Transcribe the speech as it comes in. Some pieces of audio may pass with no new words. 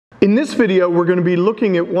In this video, we're going to be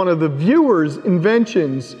looking at one of the viewer's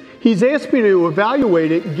inventions. He's asked me to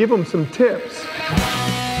evaluate it and give him some tips.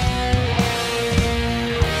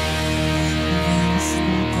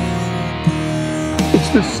 It's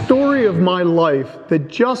the story of my life that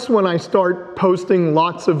just when I start posting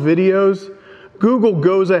lots of videos, Google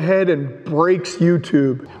goes ahead and breaks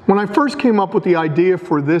YouTube. When I first came up with the idea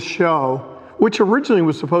for this show, which originally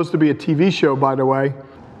was supposed to be a TV show, by the way,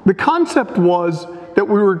 the concept was that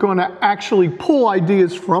we were going to actually pull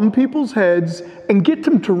ideas from people's heads and get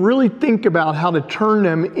them to really think about how to turn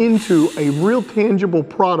them into a real tangible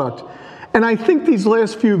product. And I think these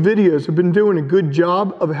last few videos have been doing a good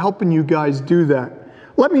job of helping you guys do that.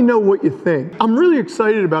 Let me know what you think. I'm really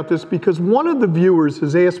excited about this because one of the viewers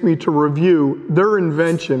has asked me to review their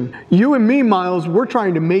invention. You and me, Miles, we're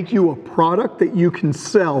trying to make you a product that you can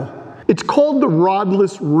sell. It's called the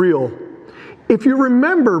rodless reel. If you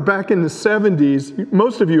remember back in the 70s,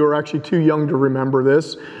 most of you are actually too young to remember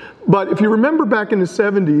this, but if you remember back in the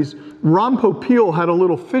 70s, Ron Popeil had a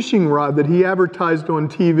little fishing rod that he advertised on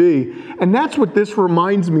TV, and that's what this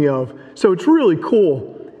reminds me of. So it's really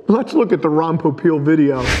cool. Let's look at the Ron Popeil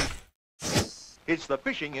video. It's the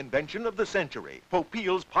fishing invention of the century,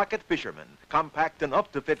 Popeil's Pocket Fisherman, compact enough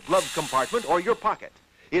to fit glove compartment or your pocket.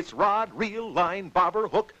 It's rod, reel, line, bobber,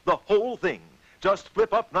 hook, the whole thing. Just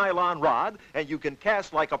flip up nylon rod and you can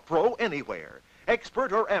cast like a pro anywhere.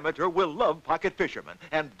 Expert or amateur will love Pocket Fisherman.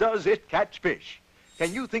 And does it catch fish?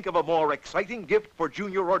 Can you think of a more exciting gift for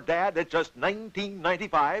Junior or Dad at just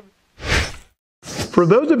 $19.95? For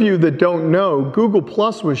those of you that don't know, Google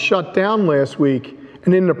Plus was shut down last week,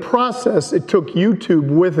 and in the process, it took YouTube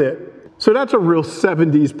with it. So that's a real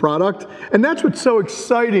 70s product, and that's what's so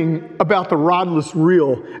exciting about the rodless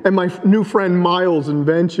reel and my new friend Miles'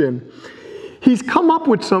 invention. He's come up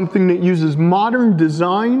with something that uses modern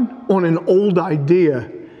design on an old idea,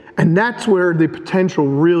 and that's where the potential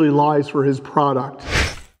really lies for his product.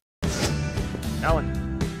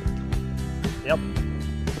 Alan. Yep.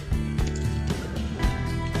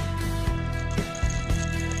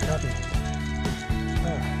 Copy.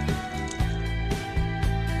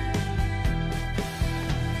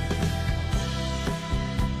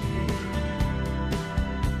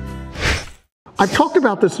 I've talked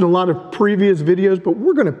about this in a lot of previous videos, but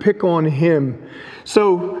we're going to pick on him.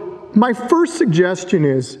 So my first suggestion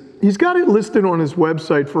is, he's got it listed on his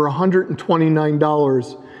website for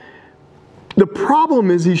 $129. The problem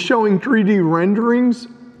is he's showing 3D renderings,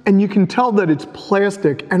 and you can tell that it's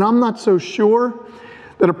plastic, and I'm not so sure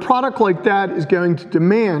that a product like that is going to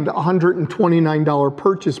demand a $129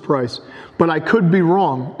 purchase price, but I could be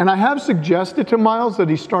wrong. And I have suggested to Miles that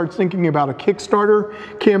he starts thinking about a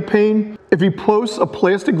Kickstarter campaign. If he posts a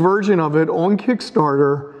plastic version of it on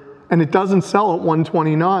Kickstarter and it doesn't sell at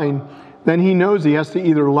 $129, then he knows he has to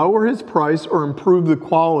either lower his price or improve the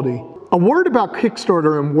quality. A word about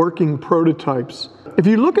Kickstarter and working prototypes. If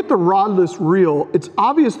you look at the rodless reel, it's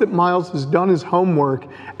obvious that Miles has done his homework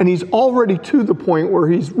and he's already to the point where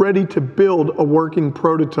he's ready to build a working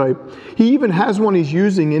prototype. He even has one he's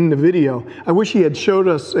using in the video. I wish he had showed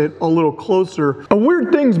us it a little closer. A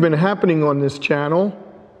weird thing's been happening on this channel.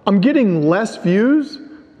 I'm getting less views,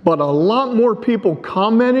 but a lot more people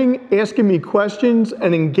commenting, asking me questions,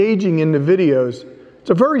 and engaging in the videos. It's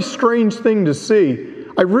a very strange thing to see.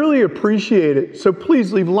 I really appreciate it, so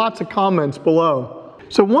please leave lots of comments below.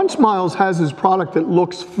 So once Miles has his product that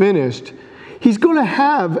looks finished, he's going to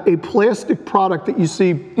have a plastic product that you see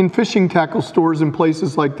in fishing tackle stores and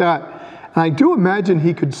places like that. And I do imagine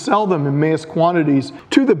he could sell them in mass quantities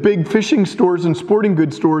to the big fishing stores and sporting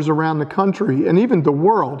goods stores around the country and even the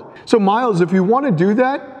world. So Miles, if you want to do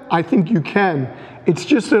that, I think you can. It's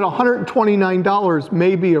just that $129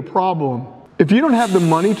 may be a problem. If you don't have the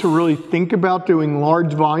money to really think about doing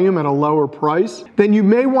large volume at a lower price, then you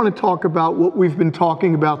may want to talk about what we've been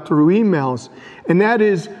talking about through emails, and that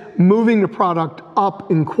is moving the product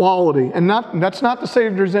up in quality. And that's not to say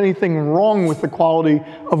that there's anything wrong with the quality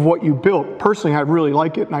of what you built. Personally, I really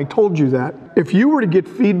like it, and I told you that. If you were to get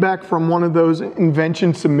feedback from one of those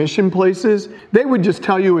invention submission places, they would just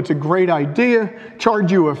tell you it's a great idea,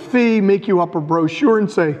 charge you a fee, make you up a brochure,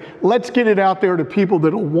 and say, let's get it out there to people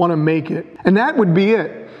that'll want to make it. And that would be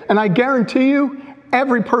it. And I guarantee you,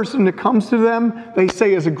 every person that comes to them, they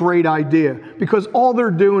say is a great idea, because all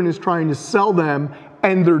they're doing is trying to sell them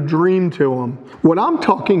and their dream to them. What I'm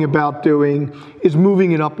talking about doing is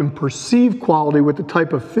moving it up in perceived quality with the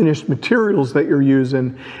type of finished materials that you're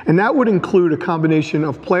using, and that would include a combination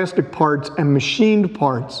of plastic parts and machined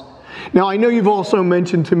parts. Now, I know you've also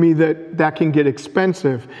mentioned to me that that can get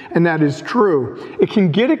expensive, and that is true. It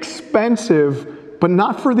can get expensive but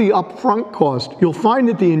not for the upfront cost. You'll find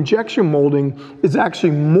that the injection molding is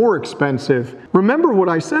actually more expensive. Remember what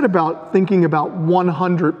I said about thinking about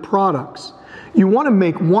 100 products. You want to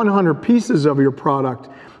make 100 pieces of your product.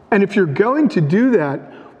 And if you're going to do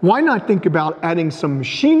that, why not think about adding some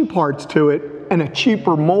machine parts to it and a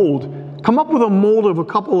cheaper mold? Come up with a mold of a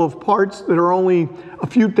couple of parts that are only a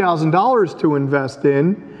few $1,000s to invest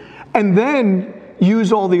in, and then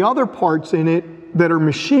use all the other parts in it that are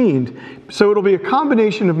machined. So it'll be a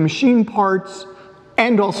combination of machine parts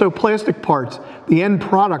and also plastic parts. The end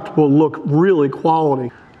product will look really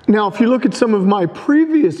quality. Now, if you look at some of my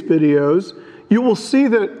previous videos, you will see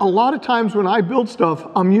that a lot of times when I build stuff,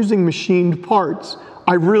 I'm using machined parts.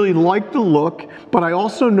 I really like the look, but I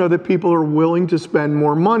also know that people are willing to spend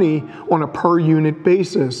more money on a per unit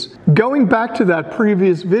basis. Going back to that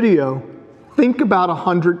previous video, think about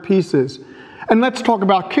 100 pieces. And let's talk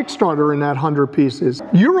about Kickstarter in that 100 pieces.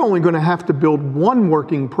 You're only going to have to build one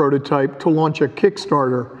working prototype to launch a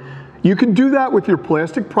Kickstarter. You can do that with your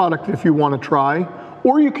plastic product if you want to try,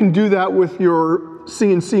 or you can do that with your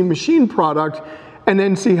CNC machine product and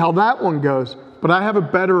then see how that one goes. But I have a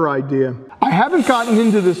better idea. I haven't gotten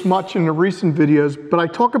into this much in the recent videos, but I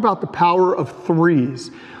talk about the power of threes.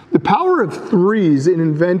 The power of threes in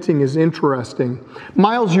inventing is interesting.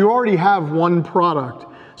 Miles, you already have one product.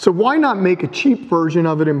 So why not make a cheap version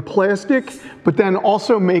of it in plastic, but then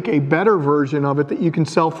also make a better version of it that you can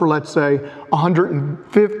sell for, let's say, $150,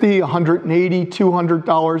 $180,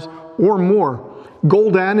 $200 or more.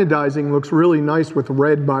 Gold anodizing looks really nice with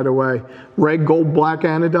red, by the way. Red, gold, black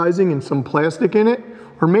anodizing and some plastic in it,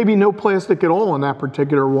 or maybe no plastic at all in that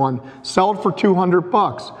particular one. Sell it for 200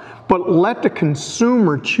 bucks, but let the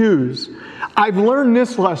consumer choose. I've learned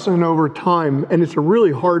this lesson over time, and it's a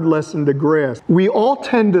really hard lesson to grasp. We all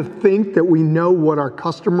tend to think that we know what our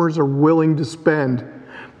customers are willing to spend,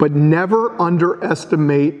 but never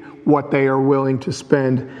underestimate what they are willing to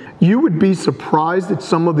spend. You would be surprised at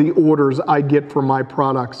some of the orders I get for my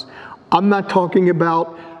products. I'm not talking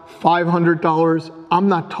about $500. I'm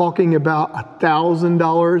not talking about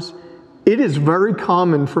 $1,000. It is very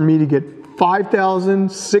common for me to get $5,000,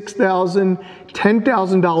 $6,000,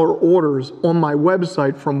 $10,000 orders on my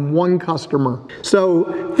website from one customer.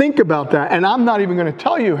 So think about that. And I'm not even going to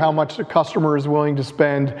tell you how much the customer is willing to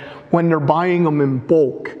spend when they're buying them in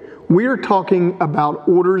bulk. We are talking about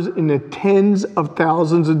orders in the tens of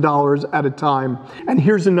thousands of dollars at a time. And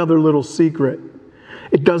here's another little secret.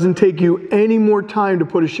 It doesn't take you any more time to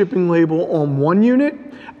put a shipping label on one unit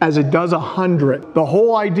as it does 100. The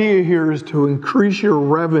whole idea here is to increase your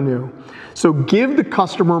revenue. So give the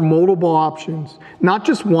customer multiple options, not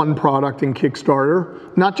just one product in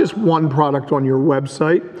Kickstarter, not just one product on your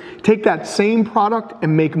website. Take that same product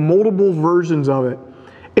and make multiple versions of it.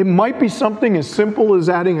 It might be something as simple as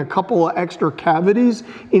adding a couple of extra cavities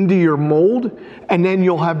into your mold, and then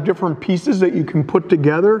you'll have different pieces that you can put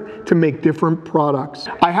together to make different products.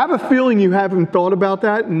 I have a feeling you haven't thought about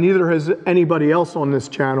that, and neither has anybody else on this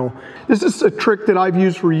channel. This is a trick that I've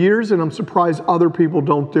used for years, and I'm surprised other people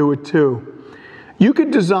don't do it too. You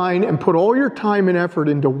could design and put all your time and effort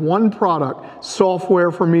into one product,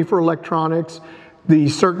 software for me for electronics, the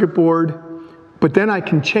circuit board, but then I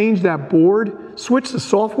can change that board, switch the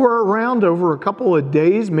software around over a couple of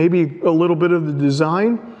days, maybe a little bit of the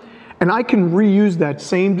design, and I can reuse that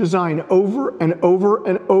same design over and over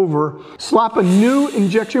and over, slap a new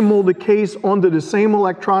injection molded case onto the same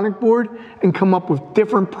electronic board, and come up with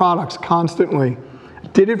different products constantly.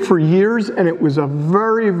 Did it for years, and it was a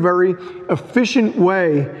very, very efficient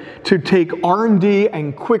way to take R&D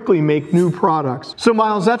and quickly make new products. So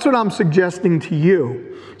Miles, that's what I'm suggesting to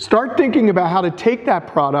you. Start thinking about how to take that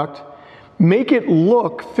product, make it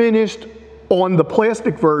look finished on the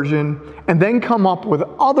plastic version, and then come up with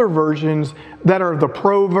other versions that are the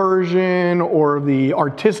pro version or the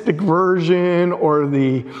artistic version or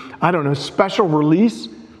the, I don't know, special release.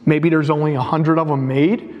 Maybe there's only 100 of them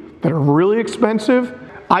made that are really expensive.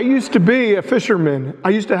 I used to be a fisherman. I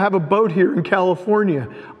used to have a boat here in California.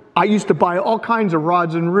 I used to buy all kinds of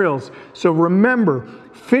rods and reels. So remember,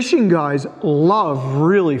 fishing guys love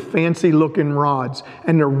really fancy looking rods,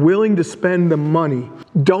 and they're willing to spend the money.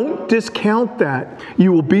 Don't discount that.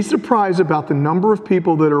 You will be surprised about the number of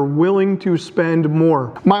people that are willing to spend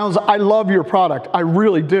more. Miles, I love your product. I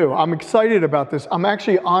really do. I'm excited about this. I'm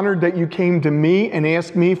actually honored that you came to me and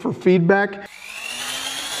asked me for feedback.